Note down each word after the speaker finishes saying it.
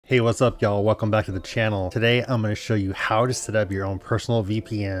Hey, what's up y'all? Welcome back to the channel. Today I'm going to show you how to set up your own personal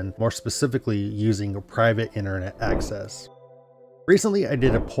VPN, more specifically using private internet access. Recently I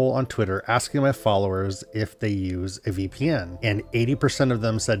did a poll on Twitter asking my followers if they use a VPN, and 80% of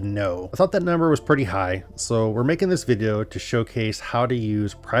them said no. I thought that number was pretty high, so we're making this video to showcase how to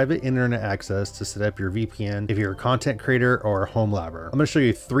use private internet access to set up your VPN if you're a content creator or a home labber. I'm going to show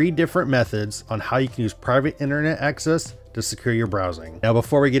you 3 different methods on how you can use private internet access to secure your browsing. Now,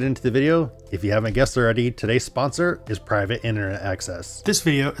 before we get into the video, if you haven't guessed already, today's sponsor is Private Internet Access. This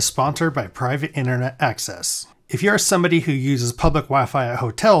video is sponsored by Private Internet Access. If you are somebody who uses public Wi-Fi at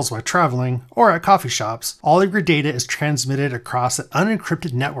hotels while traveling or at coffee shops, all of your data is transmitted across an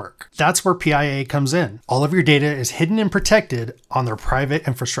unencrypted network. That's where PIA comes in. All of your data is hidden and protected on their private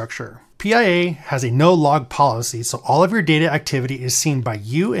infrastructure. PIA has a no-log policy, so all of your data activity is seen by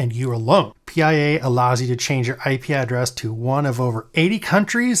you and you alone. PIA allows you to change your IP address to one of over 80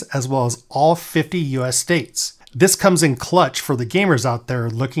 countries, as well as all 50 US states. This comes in clutch for the gamers out there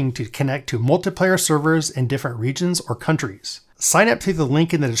looking to connect to multiplayer servers in different regions or countries. Sign up to the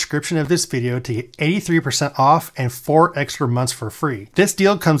link in the description of this video to get 83% off and 4 extra months for free. This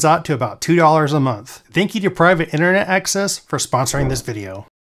deal comes out to about $2 a month. Thank you to Private Internet Access for sponsoring this video.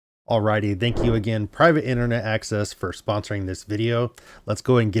 Alrighty, thank you again, Private Internet Access, for sponsoring this video. Let's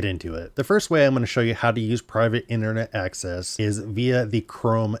go and get into it. The first way I'm going to show you how to use Private Internet Access is via the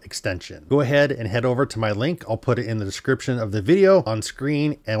Chrome extension. Go ahead and head over to my link. I'll put it in the description of the video on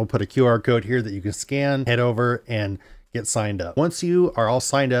screen, and we'll put a QR code here that you can scan, head over and get signed up. Once you are all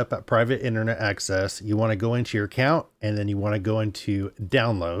signed up at Private Internet Access, you want to go into your account and then you want to go into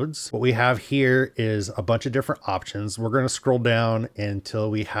downloads. What we have here is a bunch of different options. We're going to scroll down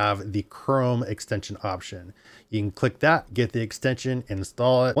until we have the Chrome extension option. You can click that, get the extension,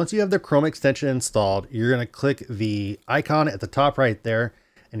 install it. Once you have the Chrome extension installed, you're going to click the icon at the top right there,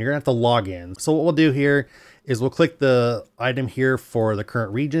 and you're going to have to log in. So what we'll do here is we'll click the item here for the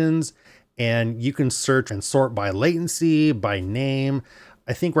current regions, and you can search and sort by latency, by name.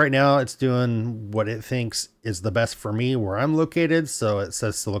 I think right now it's doing what it thinks is the best for me where I'm located. So it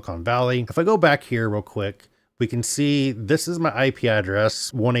says Silicon Valley. If I go back here real quick, we can see this is my IP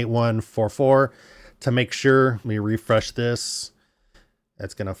address, 18144. To make sure, let me refresh this.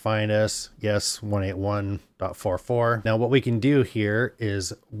 That's going to find us. Yes, 181.44. Now what we can do here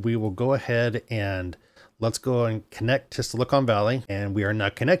is we will go ahead and let's go and connect to Silicon Valley, and we are now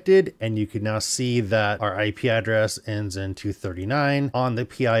connected, and you can now see that our IP address ends in 239. On the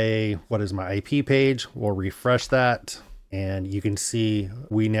PIA, what is my IP page? We'll refresh that, and you can see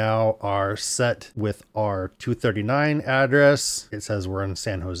we now are set with our 239 address. It says we're in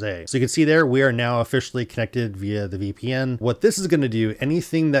San Jose. So you can see there, we are now officially connected via the VPN. What this is going to do,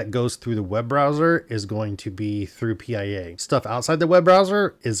 anything that goes through the web browser is going to be through PIA. Stuff outside the web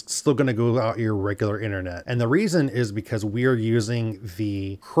browser is still going to go out your regular internet. And the reason is because we are using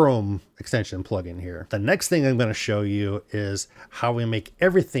the Chrome extension plugin here. The next thing I'm going to show you is how we make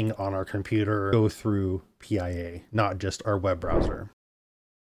everything on our computer go through PIA, not just our web browser.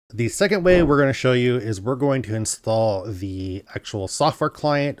 The second way we're going to show you is we're going to install the actual software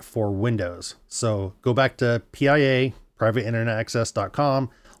client for Windows. So go back to PIA,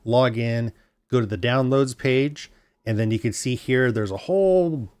 privateinternetaccess.com, log in, go to the downloads page, and then you can see here there's a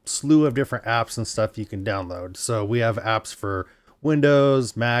whole slew of different apps and stuff you can download. So we have apps for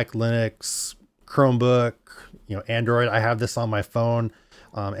Windows, Mac, Linux, Chromebook, Android. I have this on my phone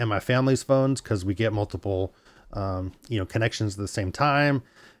and my family's phones because we get multiple connections at the same time.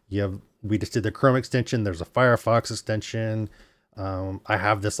 We just did the Chrome extension. There's a Firefox extension. I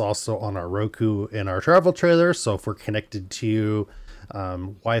have this also on our Roku in our travel trailer. So if we're connected to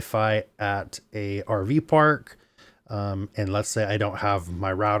Wi-Fi at a RV park, and let's say I don't have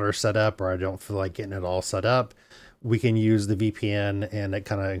my router set up, or I don't feel like getting it all set up, we can use the VPN, and it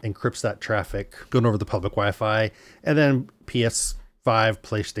kind of encrypts that traffic going over the public Wi-Fi. And then PS5,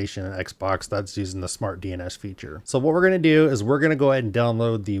 PlayStation, and Xbox, that's using the smart DNS feature. So what we're going to do is we're going to go ahead and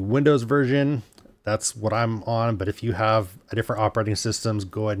download the Windows version. That's what I'm on, but if you have a different operating systems,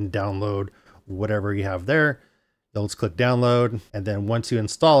 go ahead and download whatever you have there. Then let's click download, and then once you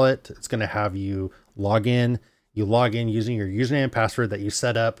install it, it's going to have you log in. You log in using your username and password that you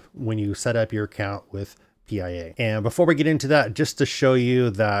set up when you set up your account with PIA. And before we get into that, just to show you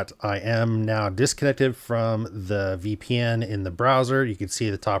that I am now disconnected from the VPN in the browser, you can see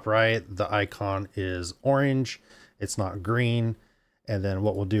the top right, the icon is orange, it's not green. And then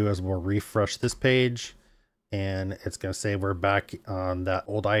what we'll do is we'll refresh this page, and it's going to say we're back on that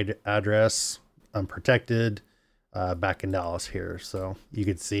old address, unprotected. back in Dallas here. So you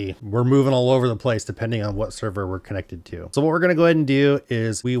can see we're moving all over the place depending on what server we're connected to. So what we're going to go ahead and do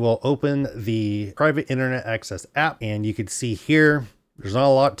is we will open the private internet access app, and you can see here, there's not a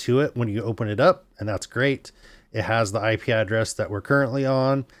lot to it when you open it up, and that's great. It has the IP address that we're currently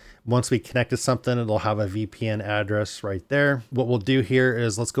on. Once we connect to something, it'll have a VPN address right there. What we'll do here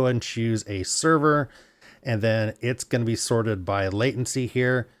is let's go ahead and choose a server, and then it's going to be sorted by latency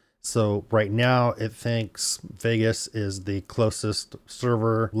here. So right now it thinks Vegas is the closest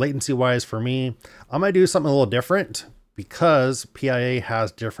server latency wise for me. I'm going to do something a little different because PIA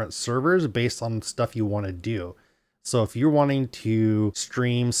has different servers based on stuff you want to do. So if you're wanting to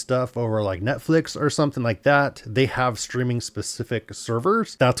stream stuff over like Netflix or something like that, they have streaming specific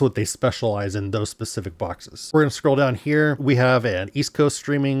servers. That's what they specialize in, those specific boxes. We're going to scroll down here. We have an East Coast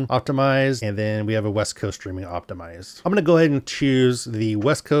streaming optimized, and then we have a West Coast streaming optimized. I'm going to go ahead and choose the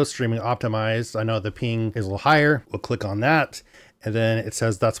West Coast streaming optimized. I know the ping is a little higher. We'll click on that. And then it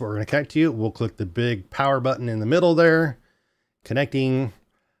says that's what we're going to connect to. We'll click the big power button in the middle there, connecting.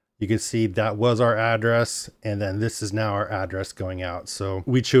 You can see that was our address, and then this is now our address going out. So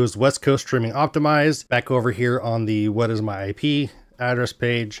we chose West Coast streaming optimized. Back over here on the what is my IP address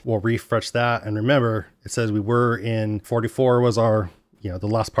page, we'll refresh that. And remember, it says we were in 44 was our, the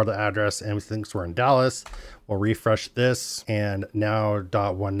last part of the address, and we think we're in Dallas. We'll refresh this, and now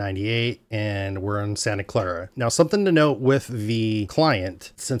 .198, and we're in Santa Clara. Now, something to note with the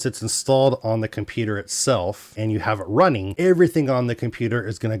client, since it's installed on the computer itself and you have it running, everything on the computer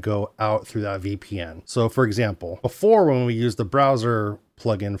is going to go out through that VPN. So for example, before when we used the browser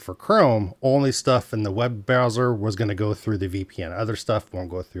plugin for Chrome, only stuff in the web browser was going to go through the VPN. Other stuff won't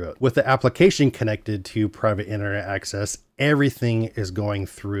go through it. With the application connected to private internet access, everything is going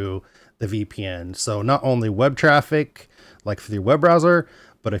through the VPN. So not only web traffic, like for your web browser,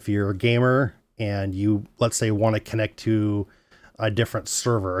 but if you're a gamer and you, let's say, want to connect to a different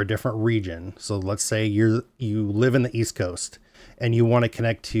server, a different region. So let's say you live in the East Coast and you want to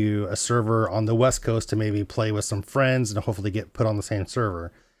connect to a server on the West Coast to maybe play with some friends and hopefully get put on the same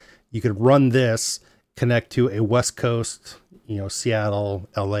server. You could run this, connect to a West Coast, Seattle,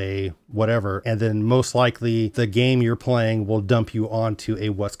 LA, whatever. And then most likely the game you're playing will dump you onto a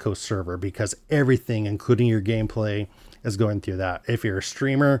West Coast server because everything, including your gameplay, is going through that. If you're a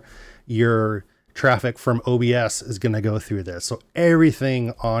streamer, your traffic from OBS is going to go through this. So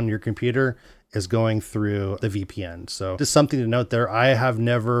everything on your computer is going through the VPN. So just something to note there. I have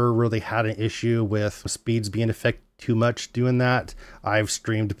never really had an issue with speeds being affected too much doing that. I've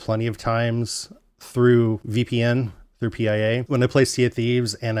streamed plenty of times through VPN, through PIA. When I play Sea of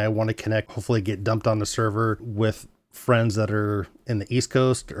Thieves and I want to connect, hopefully get dumped on the server with friends that are in the East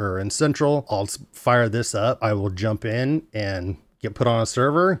Coast or in Central, I'll fire this up. I will jump in and get put on a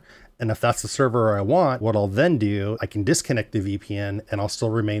server. And if that's the server I want, what I'll then do, I can disconnect the VPN and I'll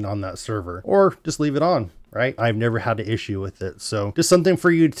still remain on that server, or just leave it on, right? I've never had an issue with it. So just something for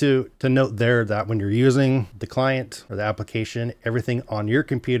you to note there, that when you're using the client or the application, everything on your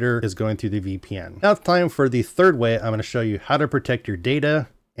computer is going through the VPN. Now it's time for the third way. I'm going to show you how to protect your data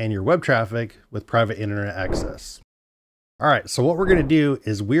and your web traffic with private internet access. All right, so what we're going to do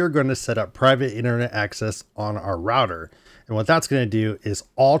is we're going to set up private internet access on our router. And what that's going to do is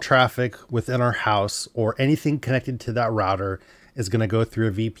all traffic within our house or anything connected to that router is going to go through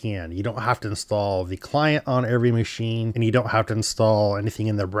a VPN. You don't have to install the client on every machine, and you don't have to install anything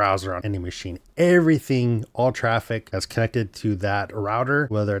in the browser on any machine. Everything, all traffic that's connected to that router,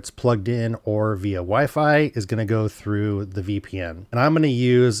 whether it's plugged in or via Wi-Fi, is going to go through the VPN. And I'm going to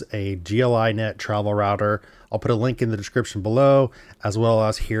use a GLINet travel router. I'll put a link in the description below, as well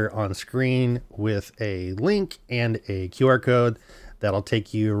as here on screen with a link and a QR code that'll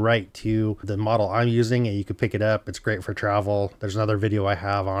take you right to the model I'm using, and you can pick it up. It's great for travel. There's another video I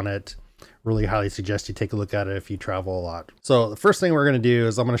have on it. Really highly suggest you take a look at it if you travel a lot. So the first thing we're going to do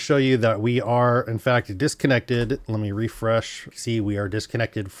is I'm going to show you that we are in fact disconnected. Let me refresh. See, we are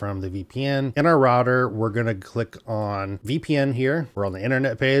disconnected from the VPN. In our router, we're going to click on VPN here. We're on the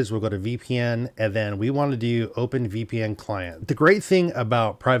internet page. We'll go to VPN, and then we want to do Open VPN Client. The great thing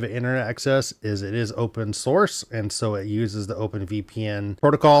about private internet access is it is open source, and so it uses the Open VPN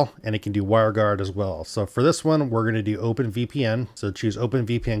protocol, and it can do WireGuard as well. So for this one, we're going to do Open VPN. So choose Open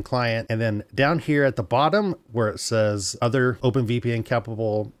VPN Client, and then down here at the bottom where it says other OpenVPN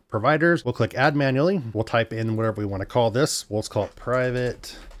capable providers, we'll click add manually. We'll type in whatever we want to call this. We'll call it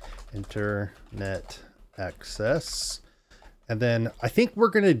private internet access. And then I think we're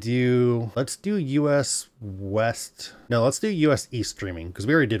going to do, let's do US West. No, let's do US East streaming because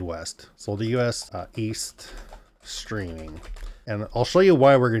we already did West. So we'll do US East streaming. And I'll show you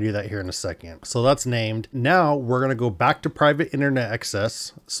why we're going to do that here in a second. So that's named. Now we're going to go back to private internet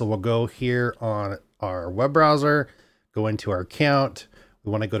access. So we'll go here on our web browser, go into our account.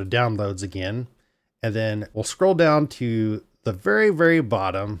 We want to go to downloads again, and then we'll scroll down to the very, very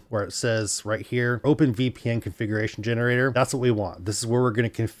bottom where it says right here, Open VPN configuration generator. That's what we want. This is where we're going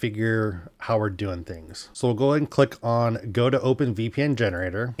to configure how we're doing things. So we'll go ahead and click on go to Open VPN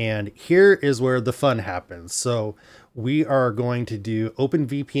generator. And here is where the fun happens. So we are going to do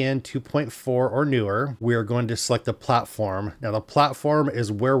OpenVPN 2.4 or newer. We are going to select the platform. Now the platform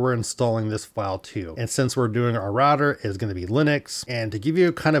is where we're installing this file to. And since we're doing our router, it's going to be Linux. And to give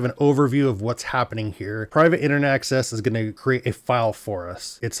you kind of an overview of what's happening here, private internet access is going to create a file for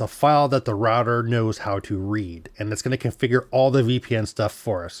us. It's a file that the router knows how to read, and it's going to configure all the VPN stuff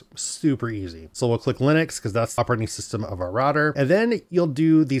for us. Super easy. So we'll click Linux because that's the operating system of our router. And then you'll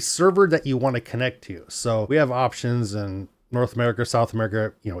do the server that you want to connect to. So we have options in North America, South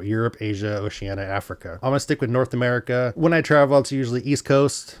America, Europe, Asia, Oceania, Africa. I'm gonna stick with North America. When I travel, it's usually East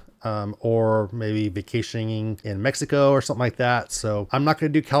Coast, or maybe vacationing in Mexico or something like that. So I'm not gonna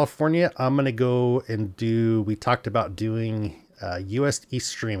do California. I'm gonna go and we talked about doing US East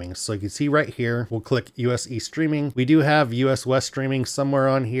streaming. So you can see right here, we'll click US East streaming. We do have US West streaming somewhere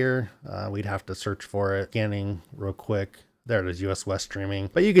on here. We'd have to search for it. Scanning real quick. There it is, US West streaming.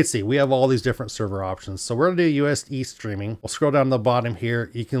 But you can see we have all these different server options. So we're gonna do US East streaming. We'll scroll down to the bottom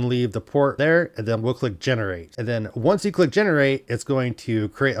here. You can leave the port there, and then we'll click generate. And then once you click generate, it's going to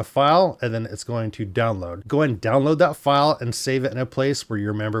create a file, and then it's going to download. Go ahead and download that file and save it in a place where you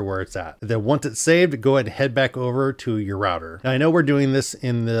remember where it's at. And then once it's saved, go ahead and head back over to your router. Now I know we're doing this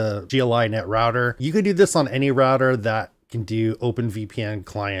in the GLI Net router. You could do this on any router that can do OpenVPN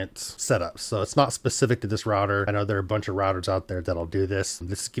client setup. So it's not specific to this router. I know there are a bunch of routers out there that'll do this.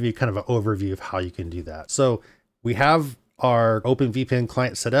 This will give you kind of an overview of how you can do that. So we have our OpenVPN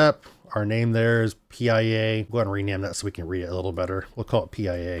client set up. Our name there is PIA. Go ahead and rename that so we can read it a little better. We'll call it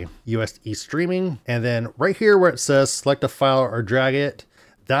PIA, US East streaming. And then right here where it says select a file or drag it,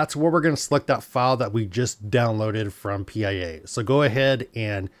 that's where we're going to select that file that we just downloaded from PIA. So go ahead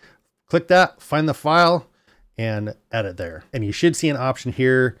and click that, find the file, and add it there. And you should see an option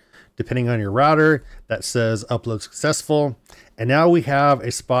here, depending on your router, that says upload successful. And now we have a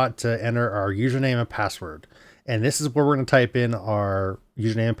spot to enter our username and password. And this is where we're going to type in our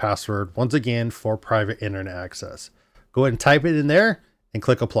username and password, once again, for private internet access. Go ahead and type it in there and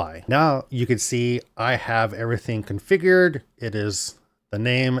click apply. Now you can see I have everything configured. It is the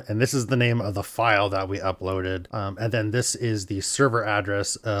name, and this is the name of the file that we uploaded. And then this is the server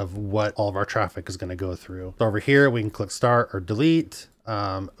address of what all of our traffic is going to go through. So over here, we can click start or delete.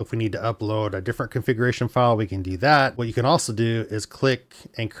 If we need to upload a different configuration file, we can do that. What you can also do is click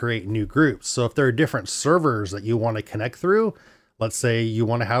and create new groups. So if there are different servers that you want to connect through, let's say you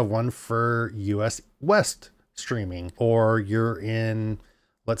want to have one for US West streaming, or you're in,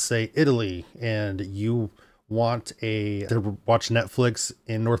 let's say, Italy, and you want to watch Netflix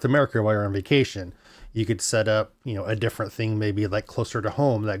in North America while you're on vacation. You could set up, a different thing, maybe like closer to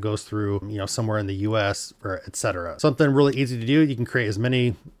home that goes through, somewhere in the US, or etc. Something really easy to do. You can create as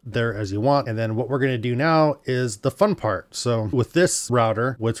many there as you want. And then what we're going to do now is the fun part. So with this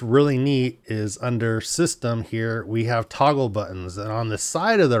router, what's really neat is under system here, we have toggle buttons, and on the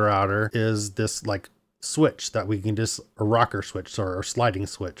side of the router is this like switch that we can just, a rocker switch or a sliding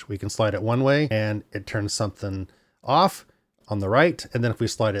switch. We can slide it one way and it turns something off on the right. And then if we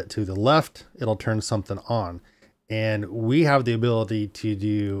slide it to the left, it'll turn something on. And we have the ability to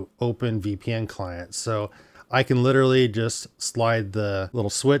do open VPN client. So I can literally just slide the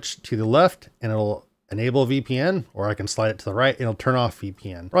little switch to the left and it'll enable VPN, or I can slide it to the right and it'll turn off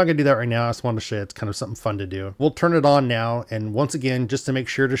VPN. We're not gonna do that right now. I just wanted to show you it's kind of something fun to do. We'll turn it on now. And once again, just to make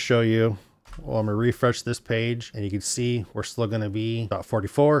sure to show you, well, I'm gonna refresh this page and you can see we're still gonna be about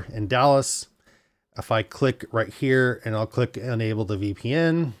 44 in Dallas. If I click right here and I'll click enable the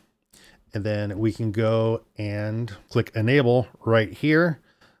VPN, and then we can go and click enable right here.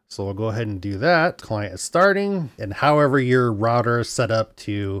 So we'll go ahead and do that. Client is starting, and however your router is set up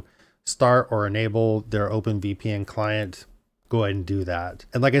to start or enable their OpenVPN client, go ahead and do that.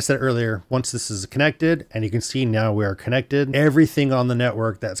 And like I said earlier, once this is connected, and you can see now we are connected, everything on the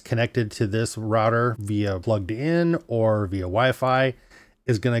network that's connected to this router via plugged in or via Wi-Fi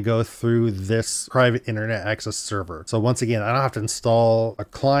is going to go through this private internet access server. So once again, I don't have to install a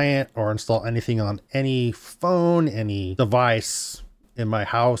client or install anything on any phone, any device in my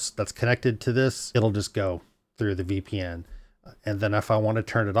house that's connected to this. It'll just go through the VPN. And then if I want to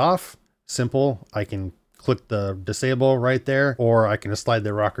turn it off, simple, I can click the disable right there, or I can just slide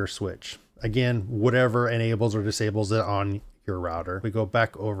the rocker switch. Again, whatever enables or disables it on your router. We go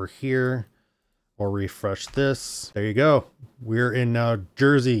back over here or refresh this. There you go. We're in now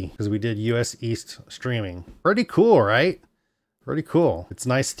Jersey because we did US East streaming. Pretty cool, right? Pretty cool. It's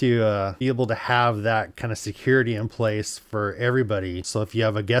nice to be able to have that kind of security in place for everybody. So if you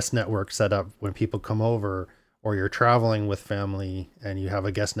have a guest network set up when people come over, or you're traveling with family and you have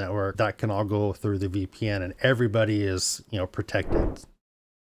a guest network, that can all go through the VPN and everybody is, you know, protected.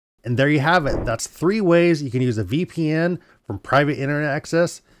 And there you have it. That's 3 ways you can use a VPN from private internet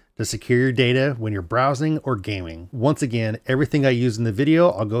access to secure your data when you're browsing or gaming. Once again, everything I use in the video,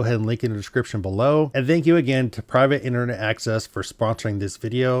 I'll go ahead and link in the description below. And thank you again to Private Internet Access for sponsoring this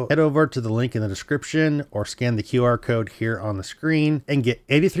video. Head over to the link in the description or scan the QR code here on the screen and get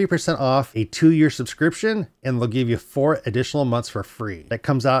 83% off a 2-year subscription, and they'll give you 4 additional months for free. That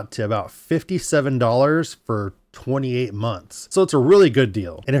comes out to about $57 for 28 months. So it's a really good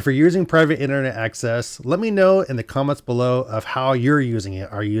deal. And if you're using private internet access, let me know in the comments below of how you're using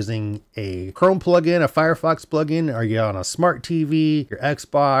it. Are you using a Chrome plugin, a Firefox plugin? Are you on a smart TV, your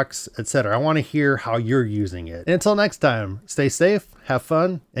Xbox, etc.? I want to hear how you're using it. And until next time, stay safe, have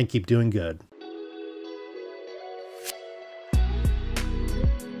fun, and keep doing good.